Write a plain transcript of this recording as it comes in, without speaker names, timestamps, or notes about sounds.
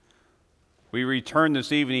We return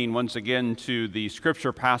this evening once again to the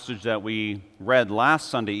scripture passage that we read last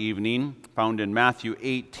Sunday evening, found in Matthew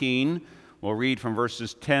 18. We'll read from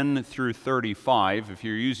verses 10 through 35. If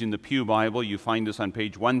you're using the Pew Bible, you find this on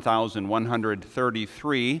page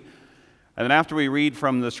 1133. And then after we read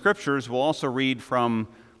from the scriptures, we'll also read from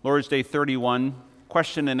Lord's Day 31,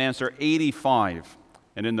 question and answer 85.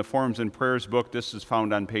 And in the Forms and Prayers book, this is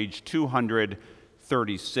found on page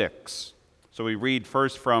 236. So we read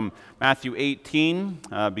first from Matthew 18,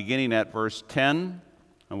 beginning at verse 10,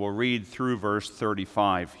 and we'll read through verse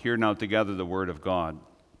 35. Hear now together the word of God.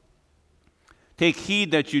 Take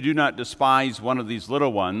heed that you do not despise one of these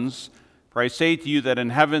little ones, for I say to you that in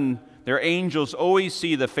heaven their angels always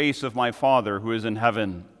see the face of my Father who is in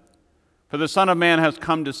heaven. For the Son of Man has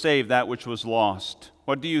come to save that which was lost.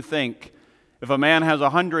 What do you think? If a man has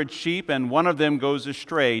 100 sheep and one of them goes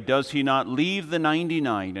astray, does he not leave the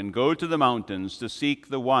 99 and go to the mountains to seek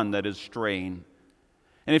the one that is straying?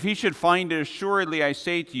 And if he should find it, assuredly I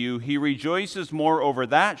say to you, he rejoices more over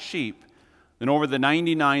that sheep than over the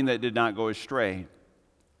 99 that did not go astray.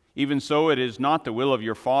 Even so, it is not the will of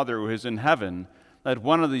your Father who is in heaven that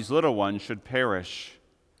one of these little ones should perish.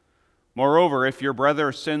 Moreover, if your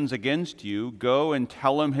brother sins against you, go and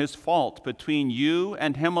tell him his fault between you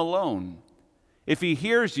and him alone. If he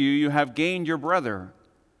hears you, you have gained your brother.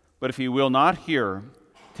 But if he will not hear,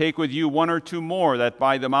 take with you one or two more, that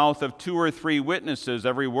by the mouth of 2 or 3 witnesses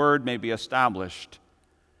every word may be established.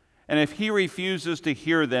 And if he refuses to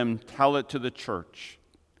hear them, tell it to the church.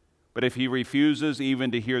 But if he refuses even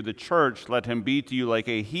to hear the church, let him be to you like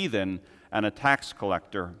a heathen and a tax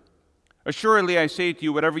collector. Assuredly, I say to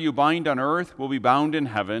you, whatever you bind on earth will be bound in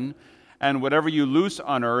heaven, and whatever you loose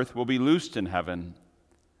on earth will be loosed in heaven.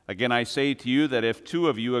 Again, I say to you that if 2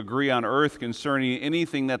 of you agree on earth concerning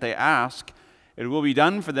anything that they ask, it will be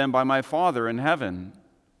done for them by my Father in heaven.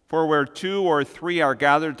 For where 2 or 3 are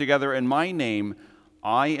gathered together in my name,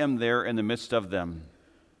 I am there in the midst of them.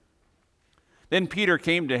 Then Peter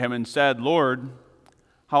came to him and said, Lord,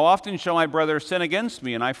 how often shall my brother sin against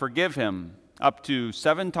me and I forgive him? Up to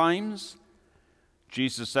 7 times?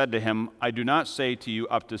 Jesus said to him, I do not say to you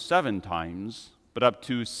up to 7 times, but up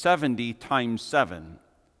to 70 times 7.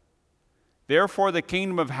 Therefore, the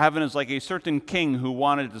kingdom of heaven is like a certain king who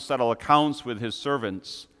wanted to settle accounts with his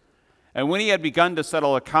servants. And when he had begun to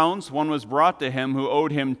settle accounts, one was brought to him who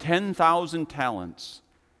owed him 10,000 talents.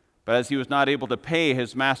 But as he was not able to pay,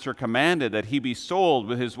 his master commanded that he be sold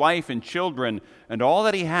with his wife and children and all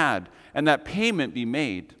that he had, and that payment be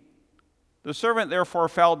made. The servant therefore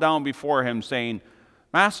fell down before him, saying,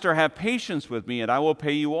 Master, have patience with me, and I will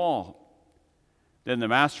pay you all. Then the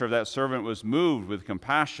master of that servant was moved with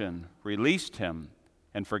compassion, released him,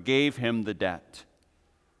 and forgave him the debt.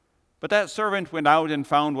 But that servant went out and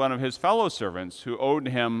found one of his fellow servants who owed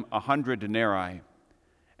him 100 denarii.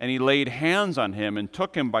 And he laid hands on him and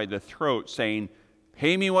took him by the throat, saying,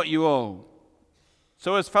 Pay me what you owe.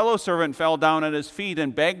 So his fellow servant fell down at his feet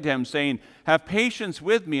and begged him, saying, Have patience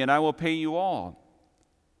with me, and I will pay you all.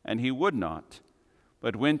 And he would not,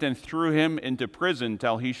 but went and threw him into prison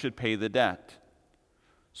till he should pay the debt.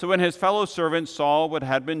 So when his fellow servants saw what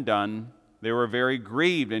had been done, they were very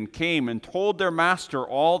grieved and came and told their master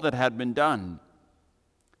all that had been done.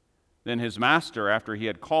 Then his master, after he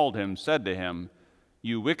had called him, said to him,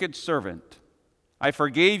 You wicked servant, I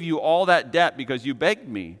forgave you all that debt because you begged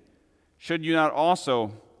me. Should you not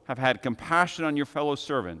also have had compassion on your fellow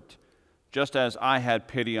servant, just as I had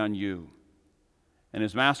pity on you? And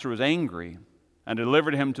his master was angry and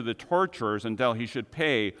delivered him to the torturers until he should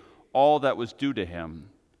pay all that was due to him.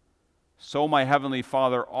 So my heavenly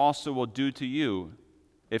Father also will do to you,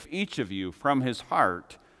 if each of you from his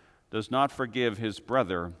heart does not forgive his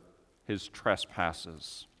brother his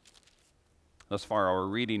trespasses. Thus far our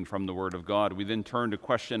reading from the Word of God. We then turn to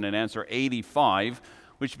question and answer 85,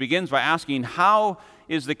 which begins by asking, how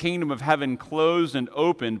is the kingdom of heaven closed and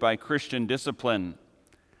opened by Christian discipline?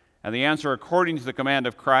 And the answer, according to the command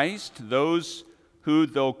of Christ, those who,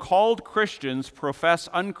 though called Christians, profess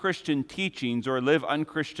unchristian teachings or live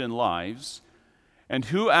unchristian lives, and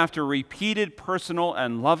who, after repeated personal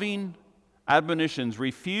and loving admonitions,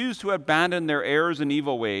 refuse to abandon their errors and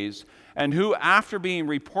evil ways, and who, after being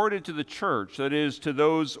reported to the church, that is, to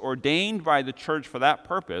those ordained by the church for that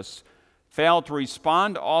purpose, fail to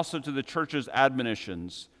respond also to the church's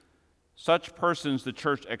admonitions. Such persons the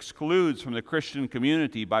church excludes from the Christian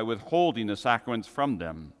community by withholding the sacraments from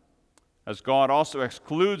them, as God also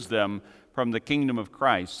excludes them from the kingdom of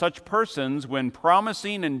Christ. Such persons, when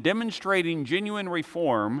promising and demonstrating genuine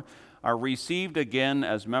reform, are received again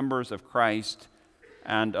as members of Christ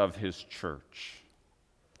and of his church.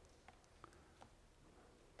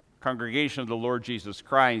 Congregation of the Lord Jesus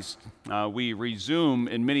Christ, we resume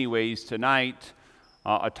in many ways tonight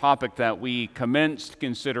a topic that we commenced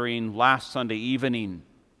considering last Sunday evening.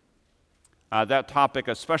 That topic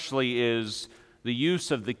especially is the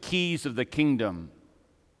use of the keys of the kingdom,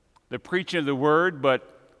 the preaching of the word,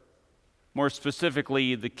 but more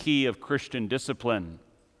specifically, the key of Christian discipline.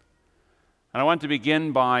 And I want to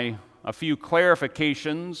begin by a few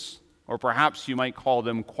clarifications, or perhaps you might call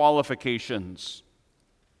them qualifications.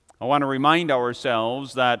 I want to remind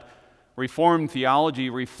ourselves that Reformed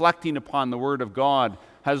theology, reflecting upon the Word of God,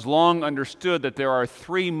 has long understood that there are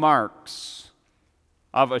three marks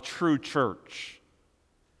of a true church.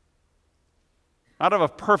 Not of a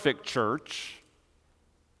perfect church.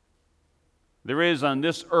 There is on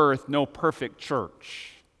this earth no perfect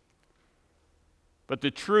church. But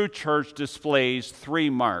the true church displays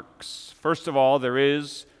three marks. First of all, there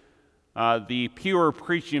is the pure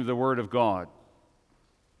preaching of the Word of God.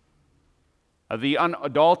 The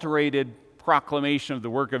unadulterated proclamation of the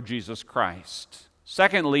work of Jesus Christ.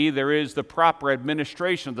 Secondly, there is the proper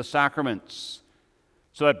administration of the sacraments,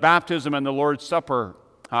 so that baptism and the Lord's Supper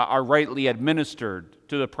are rightly administered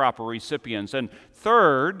to the proper recipients. And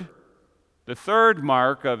third, the third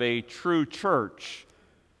mark of a true church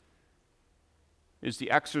is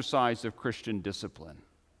the exercise of Christian discipline.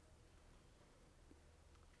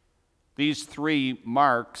 These three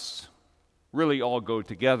marks really all go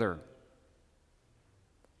together.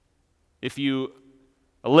 If you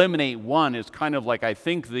eliminate one, it's kind of like, I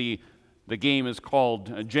think the game is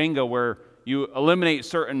called Jenga, where you eliminate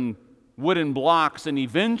certain wooden blocks and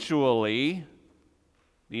eventually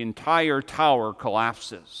the entire tower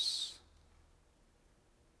collapses.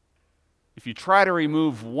 If you try to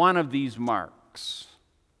remove one of these marks,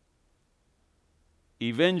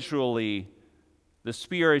 eventually the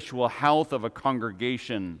spiritual health of a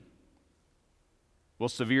congregation will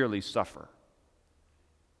severely suffer.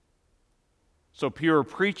 So pure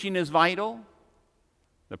preaching is vital,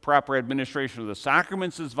 the proper administration of the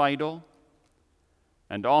sacraments is vital,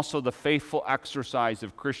 and also the faithful exercise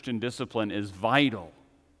of Christian discipline is vital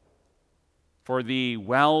for the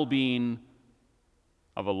well-being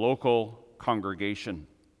of a local congregation.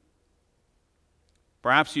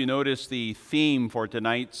 Perhaps you notice the theme for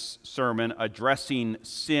tonight's sermon, addressing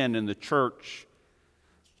sin in the church.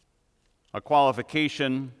 A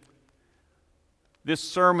qualification: this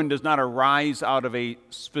sermon does not arise out of a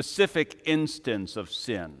specific instance of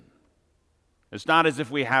sin. It's not as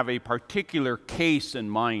if we have a particular case in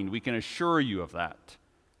mind. We can assure you of that.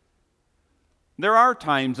 There are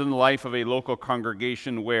times in the life of a local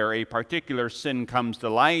congregation where a particular sin comes to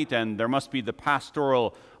light, and there must be the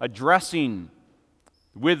pastoral addressing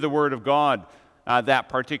with the Word of God that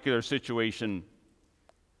particular situation.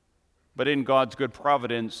 But in God's good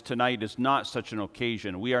providence, tonight is not such an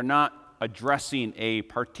occasion. We are not addressing a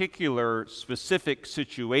particular specific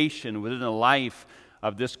situation within the life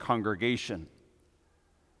of this congregation.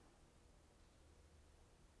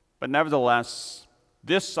 But nevertheless,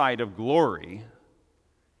 this side of glory,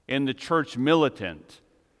 in the church militant,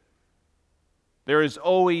 there is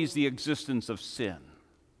always the existence of sin.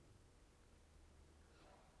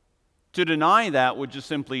 To deny that would just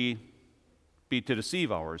simply be to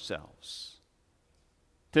deceive ourselves.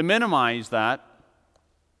 To minimize that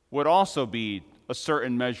would also be a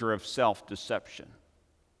certain measure of self-deception.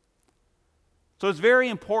 So it's very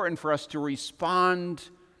important for us to respond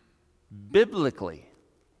biblically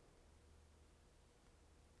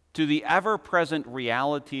to the ever-present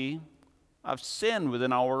reality of sin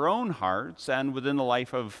within our own hearts and within the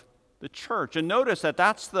life of the church. And notice that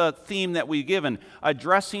that's the theme that we've given,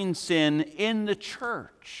 addressing sin in the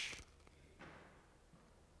church.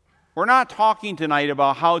 We're not talking tonight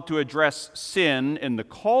about how to address sin in the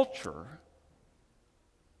culture,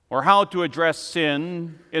 or how to address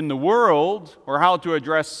sin in the world, or how to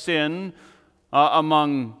address sin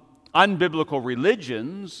among unbiblical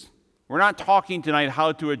religions. We're not talking tonight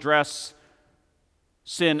how to address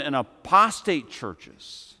sin in apostate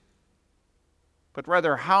churches, but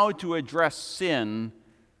rather how to address sin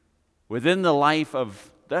within the life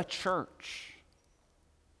of the church,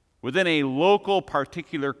 within a local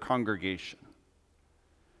particular congregation.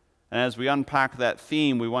 And as we unpack that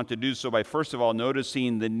theme, we want to do so by first of all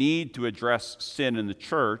noticing the need to address sin in the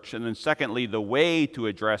church, and then secondly, the way to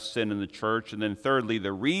address sin in the church, and then thirdly,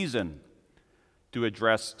 the reason to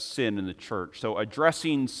address sin in the church. So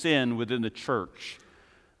addressing sin within the church,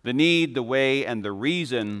 the need, the way, and the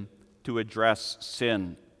reason to address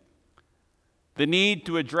sin. The need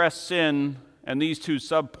to address sin, and these two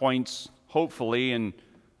subpoints, hopefully, in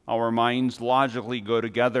our minds logically go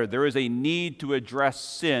together. There is a need to address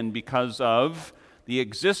sin because of the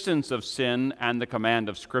existence of sin and the command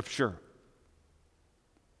of Scripture.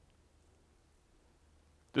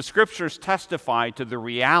 The Scriptures testify to the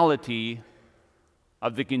reality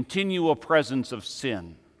of the continual presence of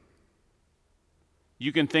sin.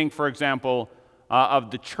 You can think, for example, of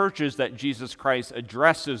the churches that Jesus Christ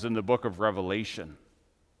addresses in the book of Revelation.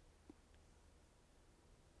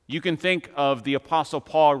 You can think of the Apostle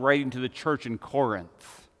Paul writing to the church in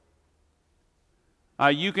Corinth.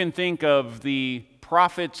 You can think of the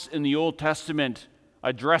prophets in the Old Testament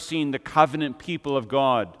addressing the covenant people of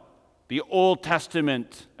God, the Old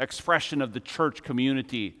Testament expression of the church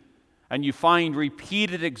community, and you find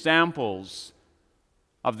repeated examples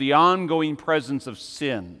of the ongoing presence of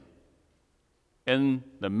sin in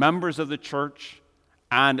the members of the church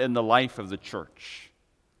and in the life of the church.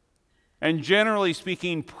 And generally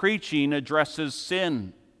speaking, preaching addresses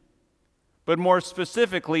sin. But more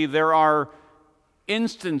specifically, there are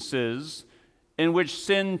instances in which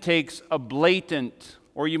sin takes a blatant,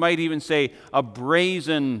 or you might even say a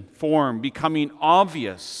brazen form, becoming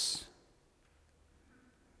obvious,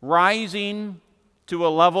 rising to a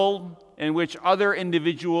level in which other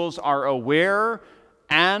individuals are aware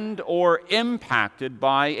and or impacted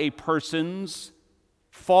by a person's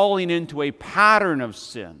falling into a pattern of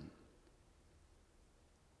sin.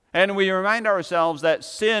 And we remind ourselves that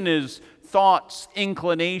sin is thoughts,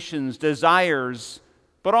 inclinations, desires,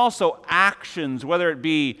 but also actions, whether it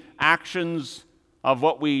be actions of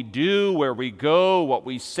what we do, where we go, what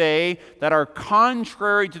we say, that are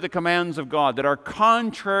contrary to the commands of God, that are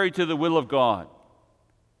contrary to the will of God.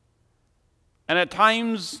 And at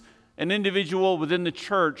times, an individual within the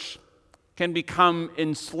church can become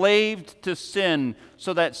enslaved to sin,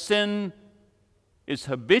 so that sin is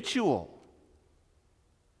habitual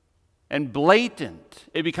and blatant.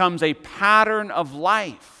 It becomes a pattern of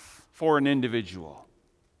life for an individual.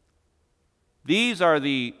 These are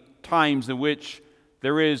the times in which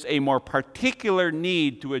there is a more particular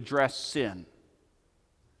need to address sin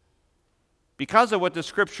because of what the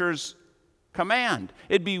Scriptures command.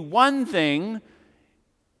 It'd be one thing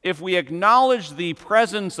if we acknowledge the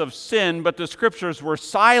presence of sin, but the Scriptures were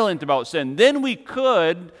silent about sin. Then we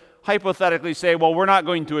could hypothetically say, well, we're not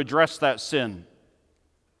going to address that sin.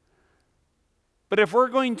 But if we're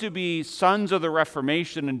going to be sons of the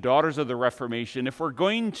Reformation and daughters of the Reformation, if we're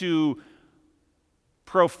going to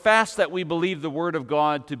profess that we believe the Word of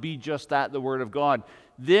God to be just that, the Word of God,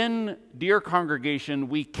 then, dear congregation,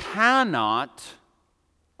 we cannot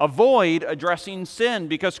avoid addressing sin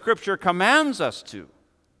because Scripture commands us to.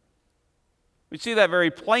 We see that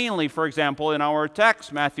very plainly, for example, in our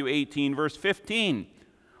text, Matthew 18, verse 15.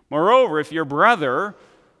 Moreover, if your brother,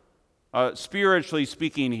 spiritually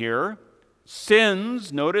speaking here,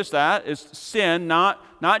 sins, notice that, is sin, not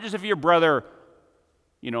just if your brother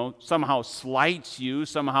somehow slights you,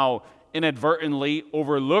 somehow inadvertently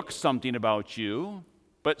overlooks something about you,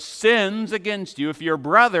 but sins against you. If your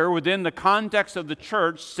brother, within the context of the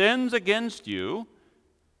church, sins against you,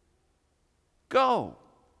 go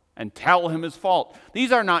and tell him his fault.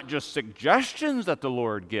 These are not just suggestions that the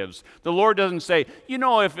Lord gives. The Lord doesn't say,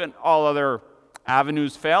 if in all other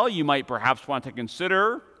avenues fail, you might perhaps want to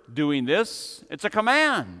consider doing this. It's a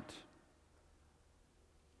command.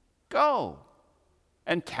 Go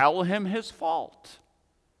and tell him his fault.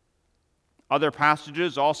 Other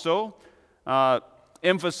passages also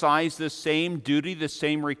emphasize this same duty, the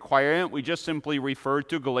same requirement. We just simply refer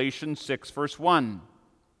to Galatians 6, verse 1.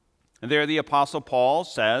 And there the Apostle Paul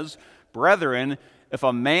says, "Brethren, if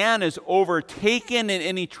a man is overtaken in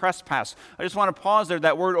any trespass," I just want to pause there,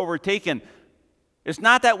 that word overtaken. It's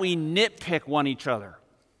not that we nitpick one each other.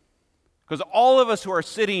 Because all of us who are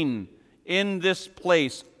sitting in this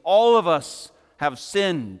place, all of us have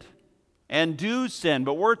sinned and do sin,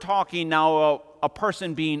 but we're talking now about a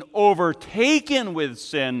person being overtaken with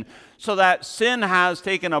sin, so that sin has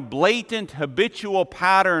taken a blatant, habitual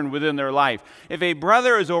pattern within their life. If a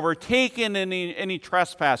brother is overtaken in any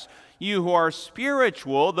trespass, you who are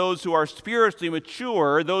spiritual, those who are spiritually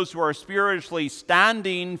mature, those who are spiritually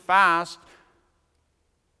standing fast,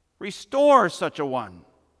 restore such a one.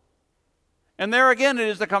 And there again, it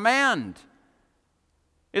is a command.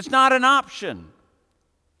 It's not an option.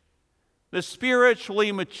 The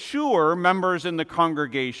spiritually mature members in the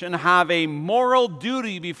congregation have a moral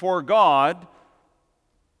duty before God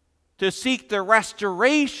to seek the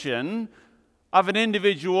restoration of an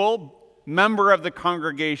individual member of the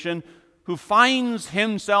congregation who finds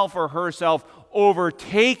himself or herself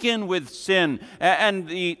overtaken with sin. And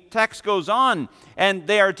the text goes on, and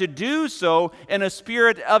they are to do so in a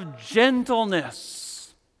spirit of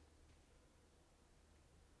gentleness.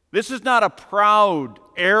 This is not a proud,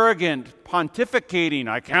 arrogant pontificating.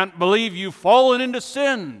 I can't believe you've fallen into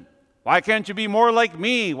sin. Why can't you be more like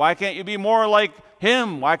me? Why can't you be more like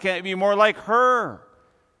him? Why can't you be more like her?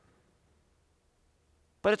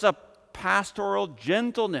 But it's a pastoral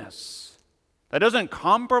gentleness that doesn't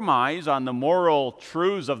compromise on the moral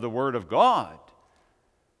truths of the Word of God,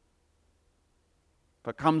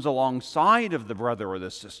 but comes alongside of the brother or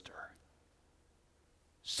the sister,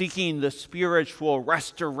 seeking the spiritual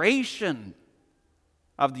restoration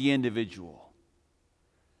of the individual.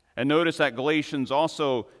 And notice that Galatians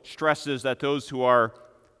also stresses that those who are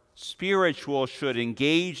spiritual should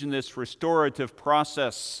engage in this restorative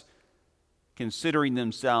process, considering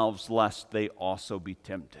themselves lest they also be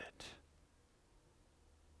tempted.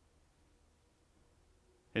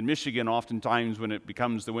 In Michigan, oftentimes when it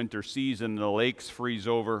becomes the winter season and the lakes freeze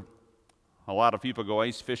over, a lot of people go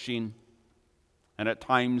ice fishing. And at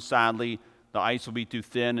times, sadly, the ice will be too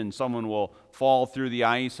thin and someone will fall through the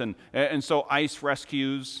ice. And so ice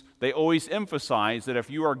rescues, they always emphasize that if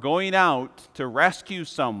you are going out to rescue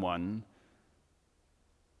someone,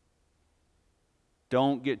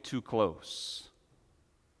 don't get too close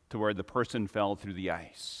to where the person fell through the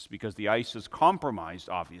ice, because the ice is compromised,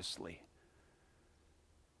 obviously.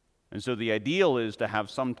 And so the ideal is to have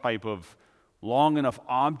some type of long enough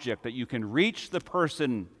object that you can reach the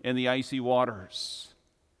person in the icy waters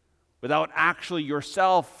without actually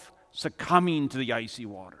yourself succumbing to the icy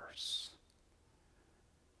waters.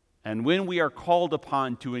 And when we are called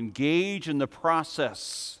upon to engage in the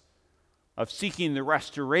process of seeking the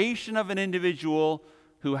restoration of an individual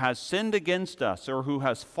who has sinned against us or who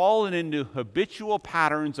has fallen into habitual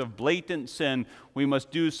patterns of blatant sin, we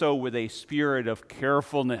must do so with a spirit of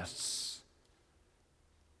carefulness,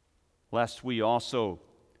 lest we also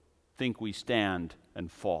think we stand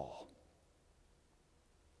and fall.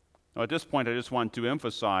 Now, at this point, I just want to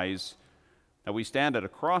emphasize that we stand at a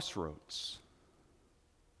crossroads.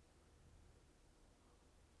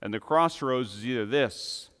 And the crossroads is either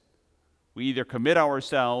this: we either commit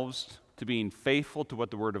ourselves to being faithful to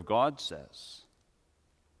what the Word of God says,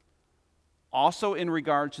 also in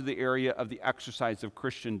regard to the area of the exercise of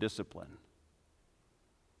Christian discipline,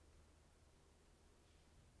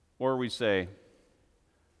 or we say,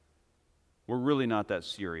 we're really not that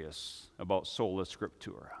serious about sola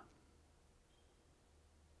scriptura.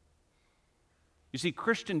 You see,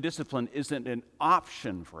 Christian discipline isn't an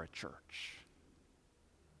option for a church.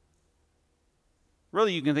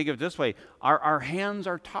 Really, you can think of it this way: our hands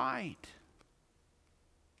are tied.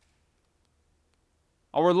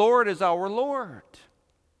 Our Lord is our Lord.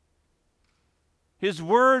 His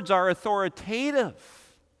words are authoritative.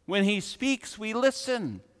 When He speaks, we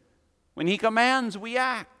listen. When He commands, we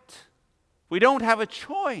act. We don't have a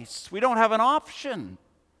choice. We don't have an option.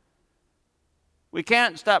 We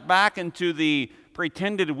can't step back into the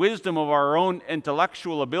pretended wisdom of our own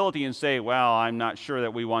intellectual ability and say, well, I'm not sure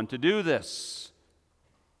that we want to do this.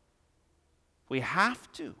 We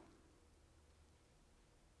have to.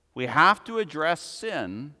 We have to address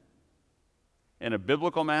sin in a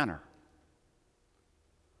biblical manner.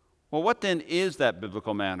 Well, what then is that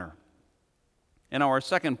biblical manner? In our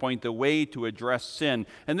second point, the way to address sin.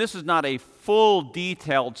 And this is not a full,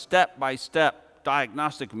 detailed, step-by-step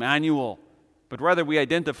diagnostic manual, but rather we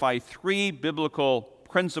identify three biblical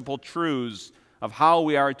principal truths of how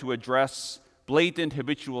we are to address blatant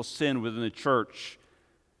habitual sin within the church.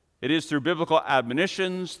 It is through biblical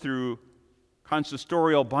admonitions, through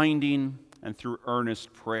consistorial binding, and through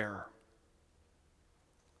earnest prayer.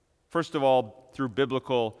 First of all, through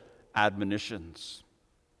biblical admonitions.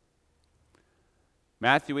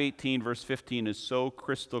 Matthew 18, verse 15 is so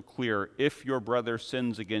crystal clear. If your brother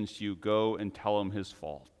sins against you, go and tell him his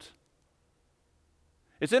fault.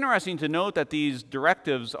 It's interesting to note that these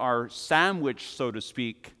directives are sandwiched, so to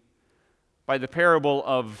speak, by the parable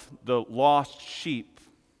of the lost sheep,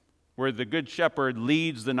 where the good shepherd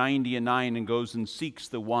leads the 99 and goes and seeks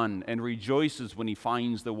the one and rejoices when he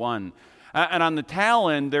finds the one. And on the tail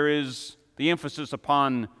end, there is the emphasis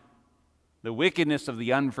upon the wickedness of the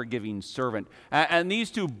unforgiving servant. And these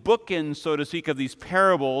two bookends, so to speak, of these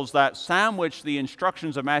parables that sandwich the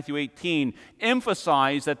instructions of Matthew 18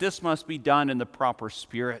 emphasize that this must be done in the proper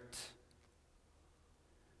spirit.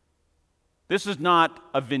 This is not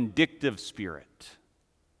a vindictive spirit.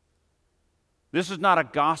 This is not a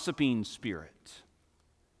gossiping spirit.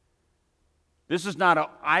 This is not a,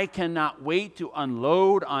 I cannot wait to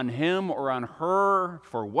unload on him or on her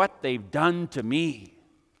for what they've done to me.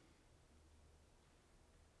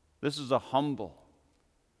 This is a humble,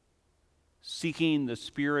 seeking the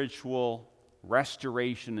spiritual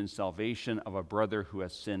restoration and salvation of a brother who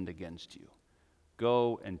has sinned against you.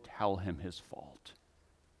 go and tell him his fault.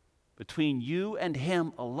 Between you and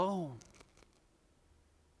him alone.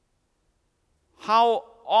 How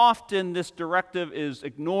often this directive is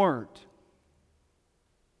ignored.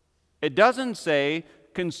 It doesn't say,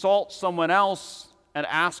 consult someone else and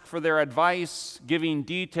ask for their advice, giving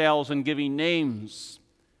details and giving names.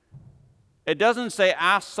 It doesn't say,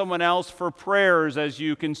 ask someone else for prayers as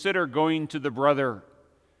you consider going to the brother.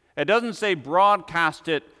 It doesn't say, broadcast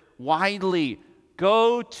it widely.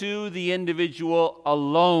 Go to the individual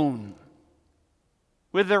alone,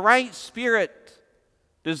 with the right spirit,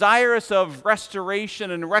 desirous of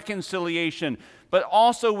restoration and reconciliation, but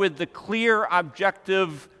also with the clear,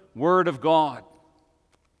 objective Word of God.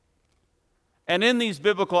 And in these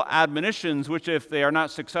biblical admonitions, which if they are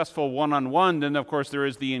not successful one-on-one, then of course there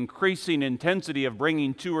is the increasing intensity of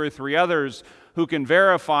bringing 2 or 3 others who can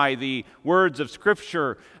verify the words of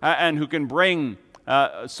Scripture and who can bring,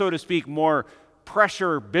 so to speak, more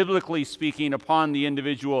pressure, biblically speaking, upon the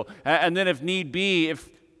individual. And then if need be, if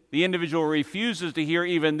the individual refuses to hear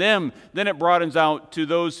even them, then it broadens out to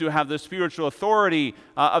those who have the spiritual authority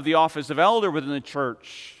of the office of elder within the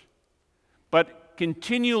church. But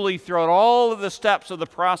continually throughout all of the steps of the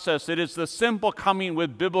process, it is the simple coming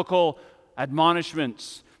with biblical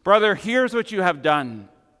admonishments. Brother, here's what you have done.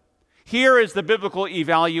 Here is the biblical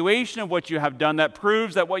evaluation of what you have done that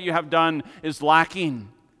proves that what you have done is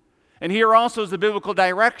lacking. And here also is the biblical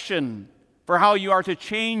direction for how you are to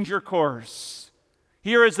change your course.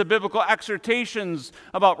 Here is the biblical exhortations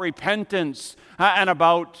about repentance and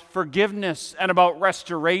about forgiveness and about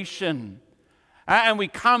restoration. And we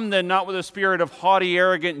come then not with a spirit of haughty,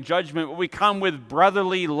 arrogant judgment, but we come with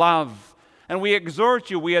brotherly love. And we exhort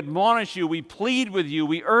you, we admonish you, we plead with you,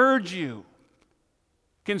 we urge you.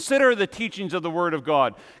 Consider the teachings of the Word of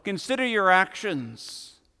God. Consider your actions.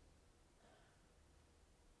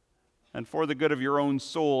 And for the good of your own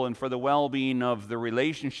soul and for the well-being of the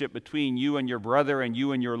relationship between you and your brother and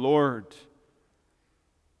you and your Lord,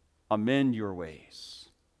 amend your ways.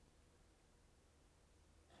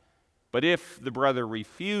 But if the brother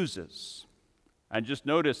refuses, and just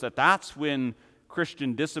notice that that's when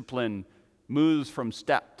Christian discipline moves from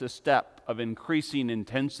step to step of increasing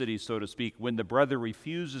intensity, so to speak, when the brother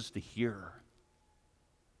refuses to hear.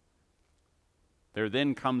 There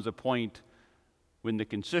then comes a point when the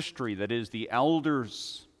consistory, that is, the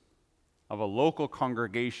elders of a local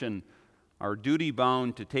congregation, are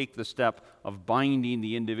duty-bound to take the step of binding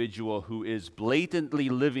the individual who is blatantly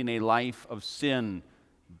living a life of sin,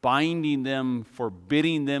 binding them,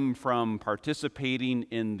 forbidding them from participating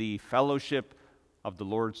in the fellowship of the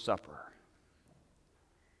Lord's Supper.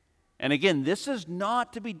 And again, this is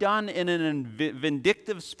not to be done in a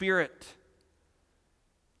vindictive spirit.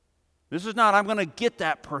 This is not, I'm going to get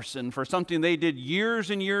that person for something they did years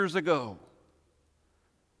and years ago.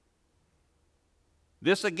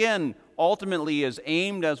 This, again, ultimately is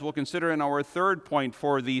aimed, as we'll consider in our third point,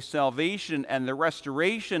 for the salvation and the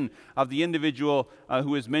restoration of the individual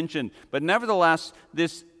who is mentioned. But nevertheless,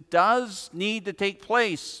 this does need to take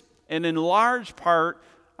place, and in large part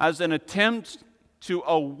as an attempt to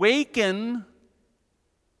awaken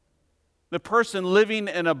the person living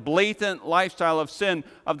in a blatant lifestyle of sin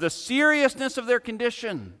of the seriousness of their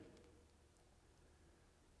condition.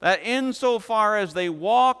 That insofar as they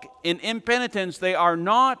walk in impenitence, they are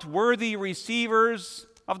not worthy receivers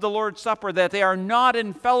of the Lord's Supper, that they are not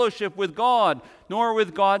in fellowship with God, nor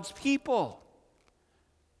with God's people.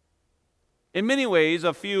 In many ways,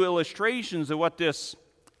 a few illustrations of what this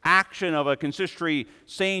action of a consistory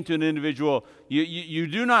saying to an individual, you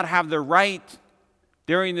do not have the right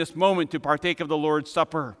during this moment to partake of the Lord's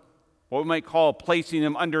Supper, what we might call placing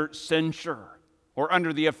them under censure or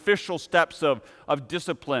under the official steps of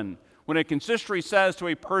discipline. When a consistory says to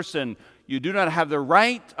a person, you do not have the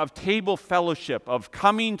right of table fellowship, of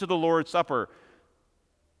coming to the Lord's Supper,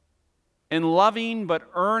 in loving but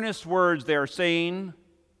earnest words they are saying,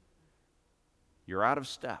 you're out of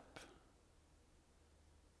step.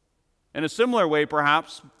 In a similar way,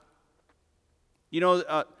 perhaps,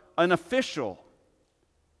 an official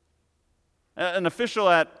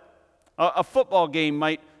at a football game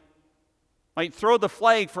might throw the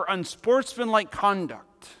flag for unsportsmanlike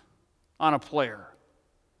conduct on a player.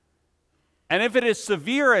 And if it is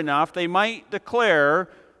severe enough, they might declare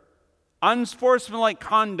unsportsmanlike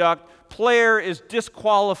conduct, player is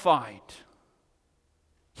disqualified.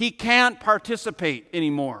 He can't participate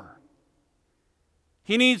anymore.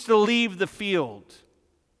 He needs to leave the field.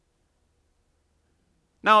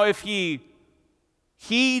 Now, if he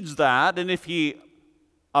heeds that, and if he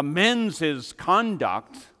amends his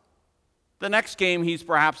conduct, the next game he's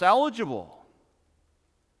perhaps eligible.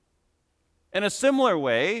 In a similar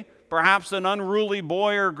way, perhaps an unruly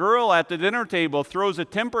boy or girl at the dinner table throws a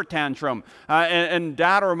temper tantrum, and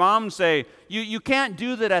dad or mom say, you can't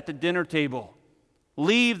do that at the dinner table.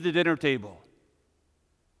 Leave the dinner table.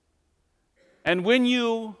 And when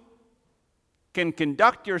you can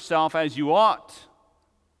conduct yourself as you ought,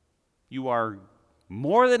 you are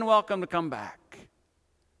more than welcome to come back.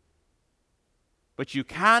 But you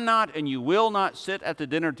cannot and you will not sit at the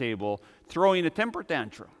dinner table throwing a temper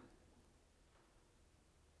tantrum.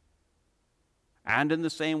 And in the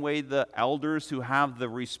same way, the elders who have the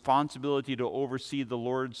responsibility to oversee the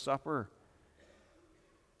Lord's Supper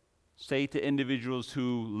say to individuals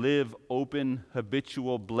who live open,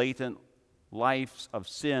 habitual, blatant lives of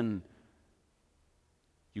sin,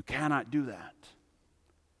 you cannot do that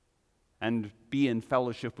and be in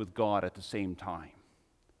fellowship with God at the same time.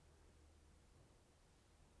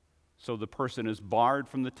 So the person is barred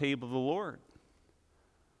from the table of the Lord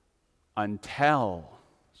until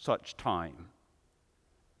such time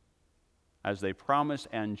as they promise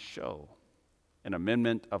and show an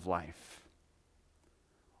amendment of life.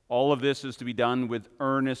 All of this is to be done with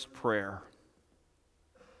earnest prayer.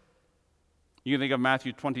 You can think of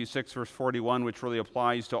Matthew 26, verse 41, which really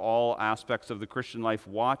applies to all aspects of the Christian life.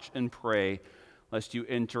 Watch and pray, lest you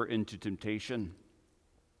enter into temptation.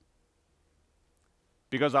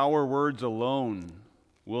 Because our words alone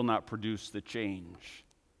will not produce the change.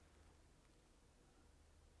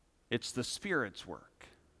 It's the Spirit's work.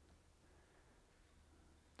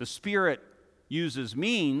 The Spirit uses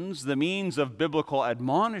means, the means of biblical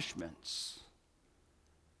admonishments.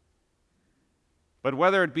 But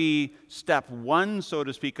whether it be step one, so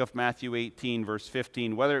to speak, of Matthew 18, verse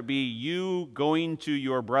 15, whether it be you going to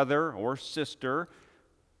your brother or sister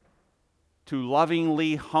to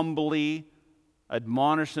lovingly, humbly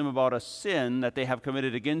admonish them about a sin that they have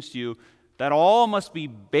committed against you, that all must be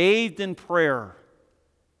bathed in prayer.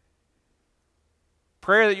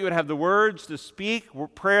 Prayer that you would have the words to speak,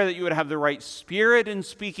 prayer that you would have the right spirit in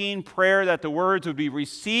speaking, prayer that the words would be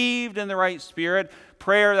received in the right spirit,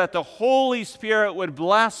 prayer that the Holy Spirit would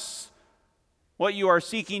bless what you are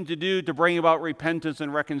seeking to do to bring about repentance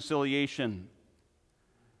and reconciliation.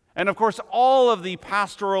 And of course, all of the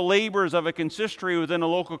pastoral labors of a consistory within a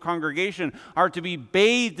local congregation are to be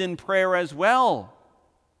bathed in prayer as well.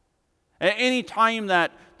 At any time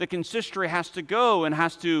that the consistory has to go and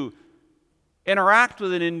has to interact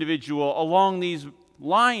with an individual along these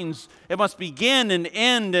lines, it must begin and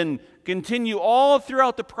end and continue all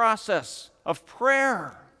throughout the process of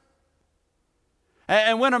prayer.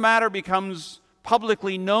 And when a matter becomes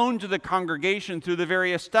publicly known to the congregation through the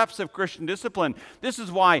various steps of Christian discipline, this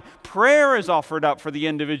is why prayer is offered up for the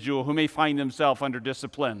individual who may find himself under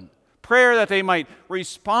discipline. Prayer that they might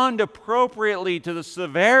respond appropriately to the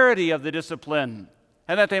severity of the discipline,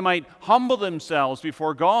 and that they might humble themselves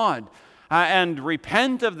before God and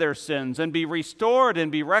repent of their sins and be restored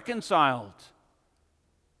and be reconciled.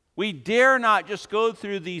 We dare not just go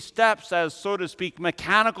through these steps as, so to speak,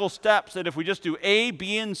 mechanical steps that if we just do A,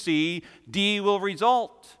 B, and C, D will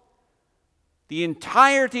result. The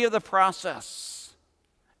entirety of the process,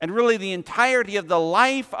 and really the entirety of the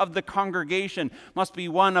life of the congregation, must be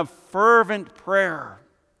one of fervent prayer.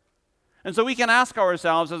 And so we can ask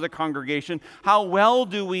ourselves as a congregation, how well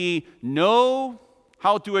do we know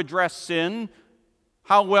how to address sin?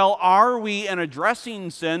 How well are we in addressing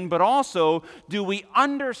sin? But also, do we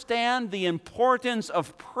understand the importance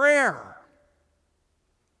of prayer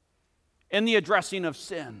in the addressing of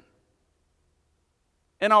sin?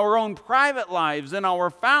 In our own private lives, in our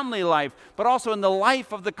family life, but also in the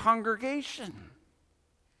life of the congregation.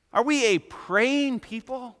 Are we a praying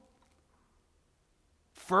people?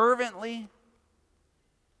 Fervently?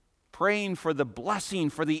 Praying for the blessing,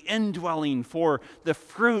 for the indwelling, for the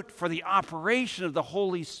fruit, for the operation of the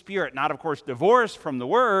Holy Spirit. Not, of course, divorced from the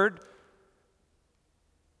Word,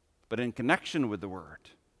 but in connection with the Word.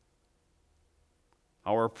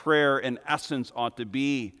 Our prayer, in essence, ought to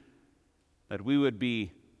be that we would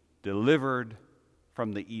be delivered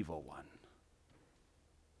from the evil one.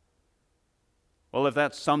 Well, if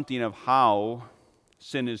that's something of how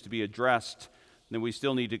sin is to be addressed, then we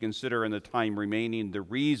still need to consider in the time remaining the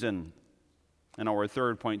reason in our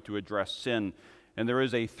third point to address sin. And there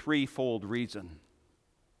is a threefold reason.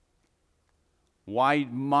 Why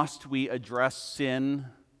must we address sin,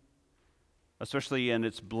 especially in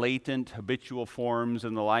its blatant, habitual forms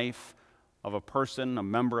in the life of a person, a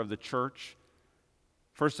member of the church?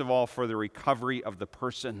 First of all, for the recovery of the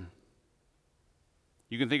person.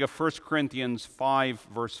 You can think of 1 Corinthians 5,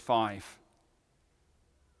 verse 5.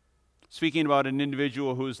 Speaking about an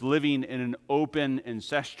individual who is living in an open,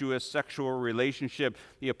 incestuous sexual relationship,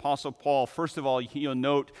 the Apostle Paul, first of all, you'll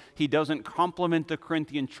note he doesn't compliment the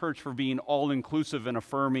Corinthian church for being all-inclusive and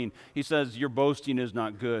affirming. He says, your boasting is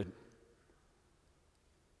not good.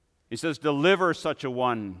 He says, deliver such a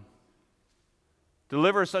one.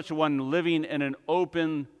 Deliver such a one living in an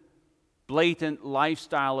open, blatant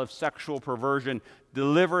lifestyle of sexual perversion.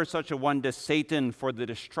 Deliver such a one to Satan for the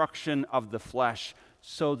destruction of the flesh,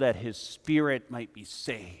 so that his spirit might be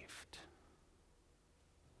saved.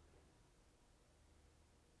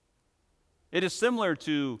 It is similar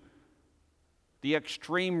to the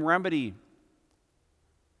extreme remedy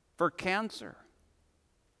for cancer.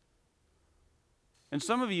 And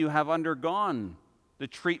some of you have undergone the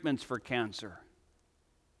treatments for cancer.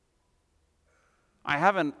 I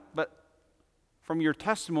haven't, but from your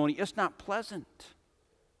testimony, it's not pleasant.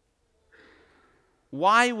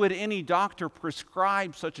 Why would any doctor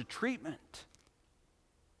prescribe such a treatment?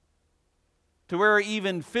 To where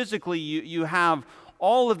even physically you have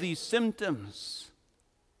all of these symptoms.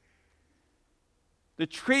 The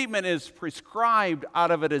treatment is prescribed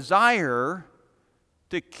out of a desire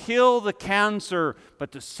to kill the cancer,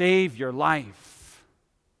 but to save your life.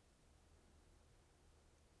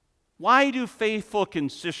 Why do faithful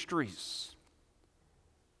consistories?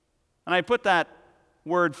 And I put that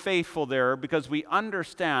word faithful there because we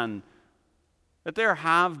understand that there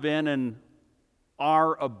have been and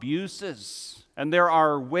are abuses, and there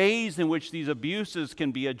are ways in which these abuses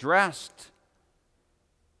can be addressed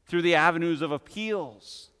through the avenues of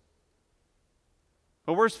appeals.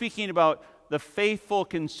 But we're speaking about the faithful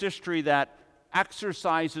consistory that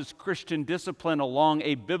exercises Christian discipline along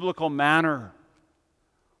a biblical manner.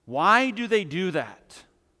 Why do they do that?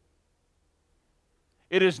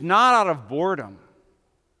 It is not out of boredom.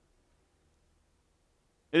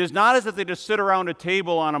 It is not as if they just sit around a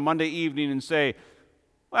table on a Monday evening and say,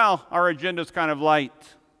 well, our agenda's kind of light.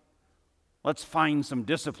 Let's find some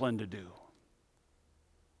discipline to do.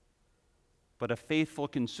 But a faithful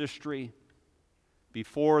consistory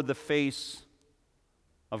before the face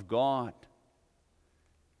of God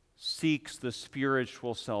seeks the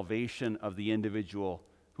spiritual salvation of the individual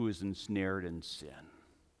who is ensnared in sin.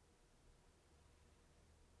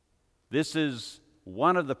 This is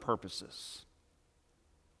one of the purposes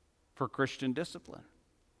for Christian discipline,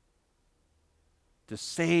 to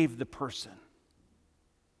save the person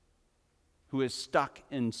who is stuck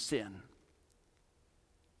in sin.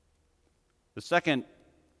 The second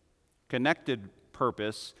connected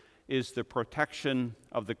purpose is the protection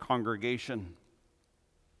of the congregation.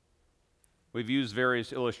 We've used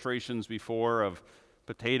various illustrations before of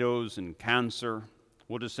potatoes and cancer.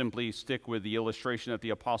 We'll just simply stick with the illustration that the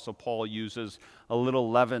Apostle Paul uses, a little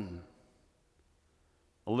leaven.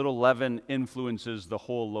 A little leaven influences the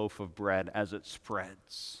whole loaf of bread as it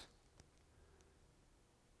spreads.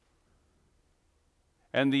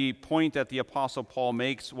 And the point that the Apostle Paul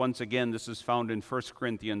makes, once again, this is found in 1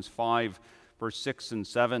 Corinthians 5, verse 6 and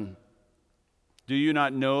 7. Do you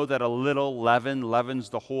not know that a little leaven leavens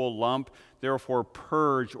the whole lump? Therefore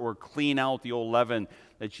purge or clean out the old leaven,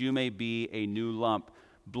 that you may be a new lump.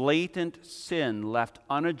 Blatant sin left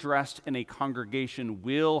unaddressed in a congregation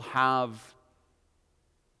will have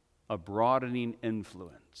a broadening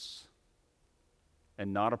influence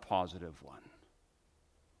and not a positive one.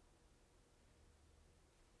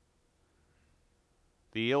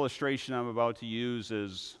 The illustration I'm about to use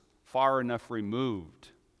is far enough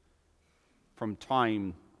removed from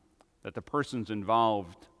time that the persons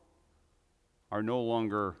involved are no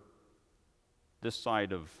longer this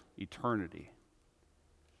side of eternity.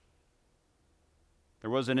 There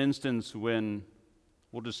was an instance when,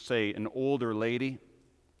 we'll just say, an older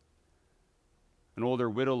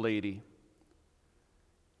widow lady,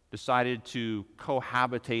 decided to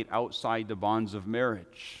cohabitate outside the bonds of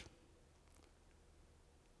marriage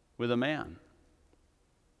with a man.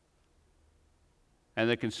 And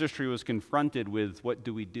the consistory was confronted with, what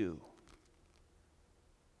do we do?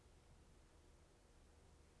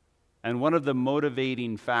 And one of the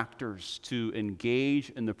motivating factors to engage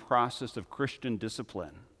in the process of Christian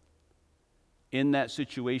discipline in that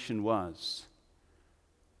situation was,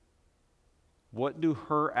 what do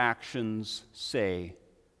her actions say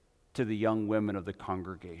to the young women of the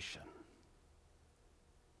congregation?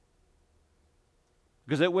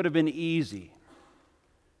 Because it would have been easy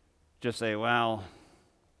to say, well,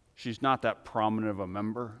 she's not that prominent of a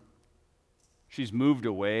member. She's moved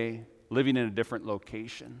away, living in a different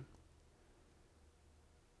location.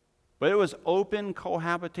 But it was open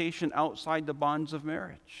cohabitation outside the bonds of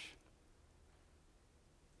marriage.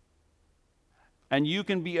 And you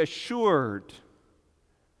can be assured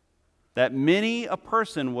that many a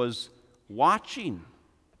person was watching.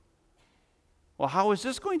 Well, how is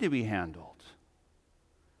this going to be handled?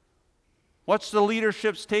 What's the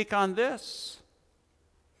leadership's take on this?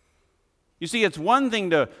 You see, it's one thing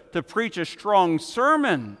to preach a strong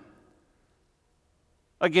sermon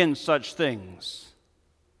against such things.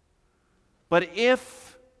 But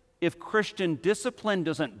if Christian discipline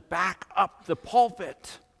doesn't back up the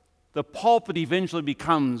pulpit eventually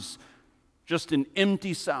becomes just an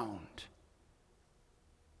empty sound.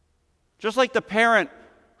 Just like the parent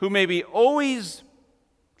who maybe always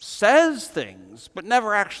says things but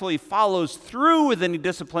never actually follows through with any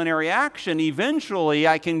disciplinary action, eventually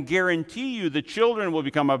I can guarantee you the children will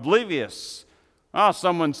become oblivious. Oh,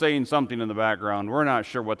 someone's saying something in the background. We're not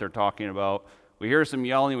sure what they're talking about. We hear some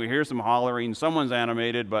yelling, we hear some hollering, someone's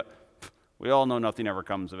animated, but we all know nothing ever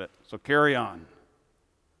comes of it. So carry on.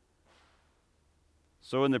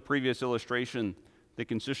 So in the previous illustration, the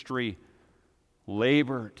consistory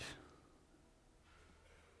labored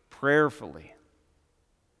prayerfully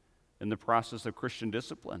in the process of Christian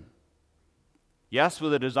discipline. Yes,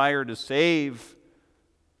 with a desire to save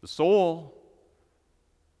the soul,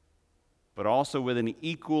 but also with an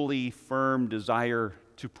equally firm desire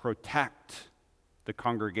to protect the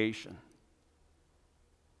congregation.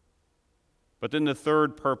 But then the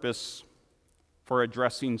third purpose for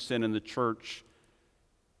addressing sin in the church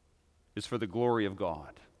is for the glory of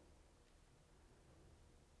God.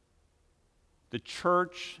 The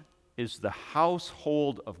church is the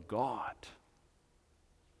household of God.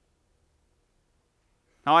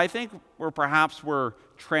 Now, I think we're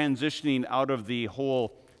transitioning out of the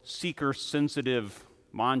whole seeker-sensitive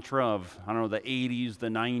mantra of, the 80s, the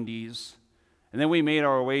 90s. And then we made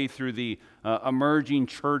our way through the emerging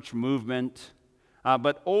church movement.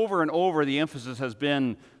 But over and over, the emphasis has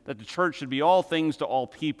been that the church should be all things to all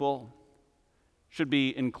people, should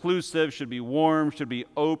be inclusive, should be warm, should be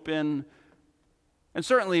open. And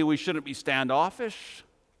certainly we shouldn't be standoffish.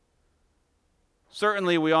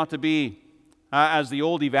 Certainly we ought to be, as the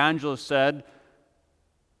old evangelist said,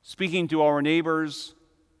 speaking to our neighbors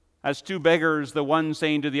as two beggars, the one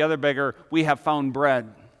saying to the other beggar, "We have found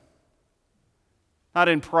bread." Not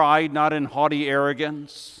in pride, not in haughty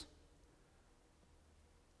arrogance.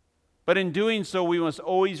 But in doing so, we must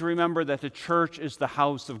always remember that the church is the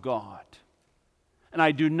house of God. And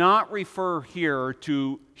I do not refer here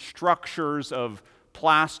to structures of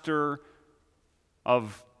plaster,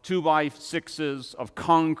 of 2x6s, of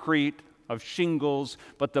concrete, of shingles,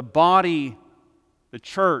 but the body, the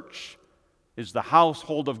church, is the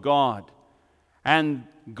household of God. And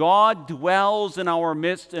God dwells in our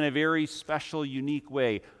midst in a very special, unique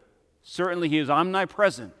way. Certainly He is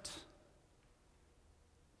omnipresent,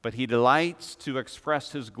 but He delights to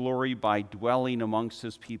express His glory by dwelling amongst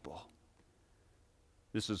His people.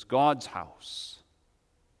 This is God's house.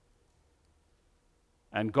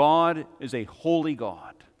 And God is a holy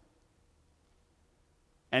God.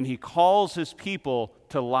 And He calls His people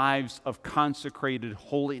to lives of consecrated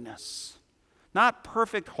holiness. Not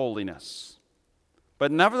perfect holiness,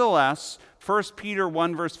 but nevertheless, 1 Peter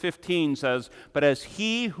 1 verse 15 says, "But as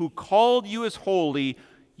He who called you is holy,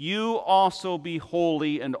 you also be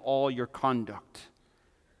holy in all your conduct.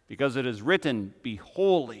 Because it is written, 'Be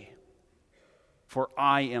holy, for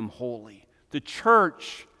I am holy.'" The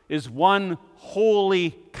church is one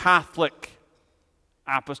holy Catholic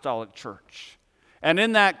apostolic church. And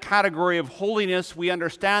in that category of holiness, we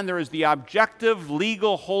understand there is the objective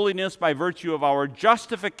legal holiness by virtue of our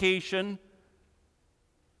justification,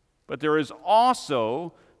 but there is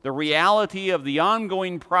also the reality of the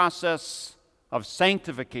ongoing process of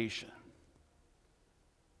sanctification.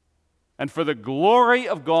 And for the glory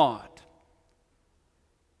of God,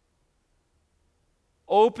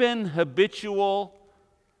 open, habitual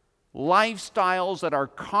lifestyles that are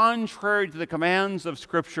contrary to the commands of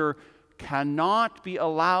Scripture cannot be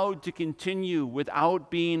allowed to continue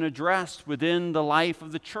without being addressed within the life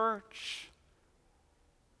of the church.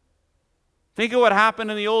 Think of what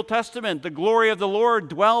happened in the Old Testament. The glory of the Lord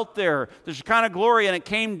dwelt there, the Shekinah glory, and it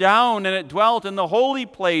came down and it dwelt in the holy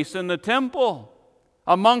place, in the temple,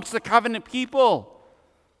 amongst the covenant people.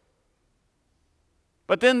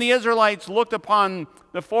 But then the Israelites looked upon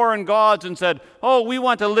the foreign gods and said, "Oh, we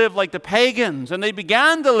want to live like the pagans." And they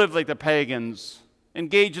began to live like the pagans,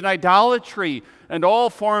 engage in idolatry and all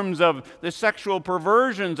forms of the sexual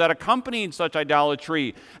perversions that accompanied such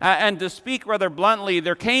idolatry. And to speak rather bluntly,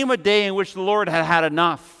 there came a day in which the Lord had had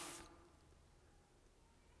enough.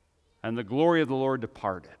 And the glory of the Lord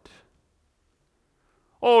departed.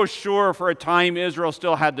 Oh, sure, for a time Israel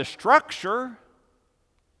still had the structure.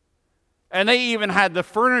 And they even had the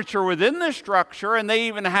furniture within the structure, and they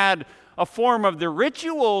even had a form of the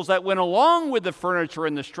rituals that went along with the furniture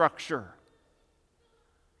and the structure.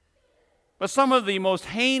 But some of the most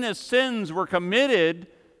heinous sins were committed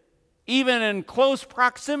even in close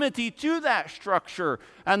proximity to that structure,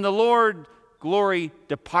 and the Lord's glory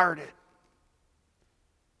departed.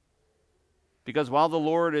 Because while the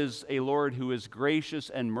Lord is a Lord who is gracious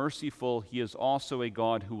and merciful, he is also a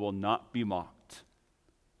God who will not be mocked.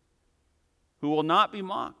 Who will not be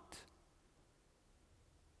mocked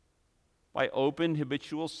by open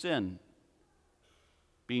habitual sin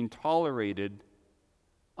being tolerated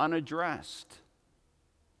unaddressed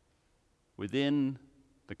within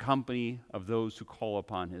the company of those who call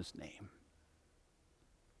upon his name.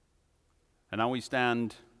 And now we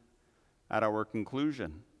stand at our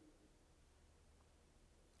conclusion.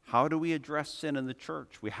 How do we address sin in the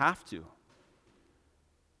church? We have to.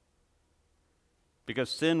 Because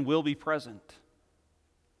sin will be present.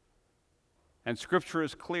 And Scripture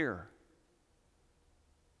is clear.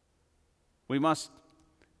 We must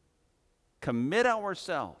commit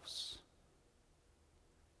ourselves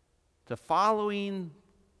to following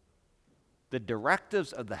the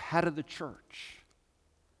directives of the head of the church,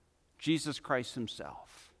 Jesus Christ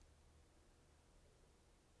himself,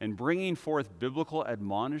 and bringing forth biblical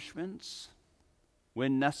admonishments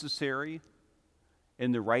when necessary,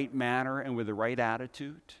 in the right manner and with the right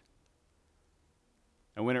attitude.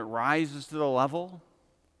 And when it rises to the level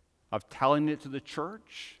of telling it to the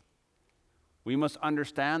church, we must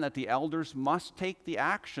understand that the elders must take the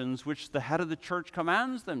actions which the head of the church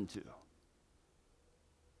commands them to.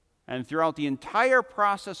 And throughout the entire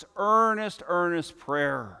process, earnest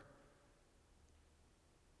prayer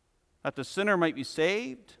that the sinner might be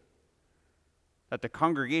saved, that the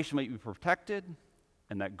congregation might be protected,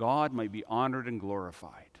 and that God might be honored and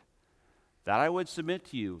glorified. That, I would submit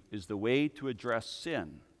to you, is the way to address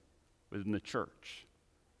sin within the church.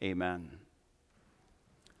 Amen.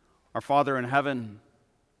 Our Father in heaven,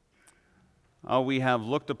 we have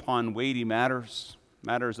looked upon weighty matters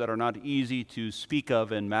that are not easy to speak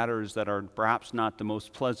of, and matters that are perhaps not the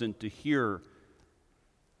most pleasant to hear.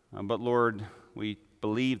 But Lord, we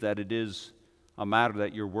believe that it is a matter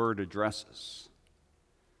that your word addresses.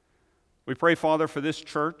 We pray, Father, for this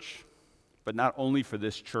church, but not only for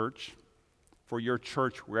this church, for your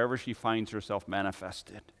church wherever she finds herself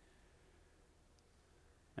manifested.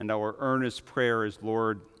 And our earnest prayer is,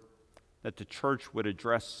 Lord, that the church would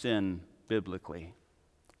address sin biblically,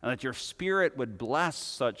 and that your Spirit would bless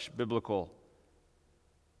such biblical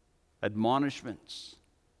admonishments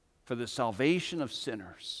for the salvation of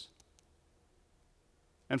sinners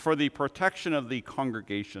and for the protection of the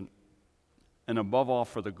congregation, and above all,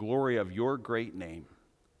 for the glory of your great name.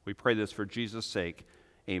 We pray this for Jesus' sake.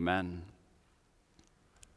 Amen.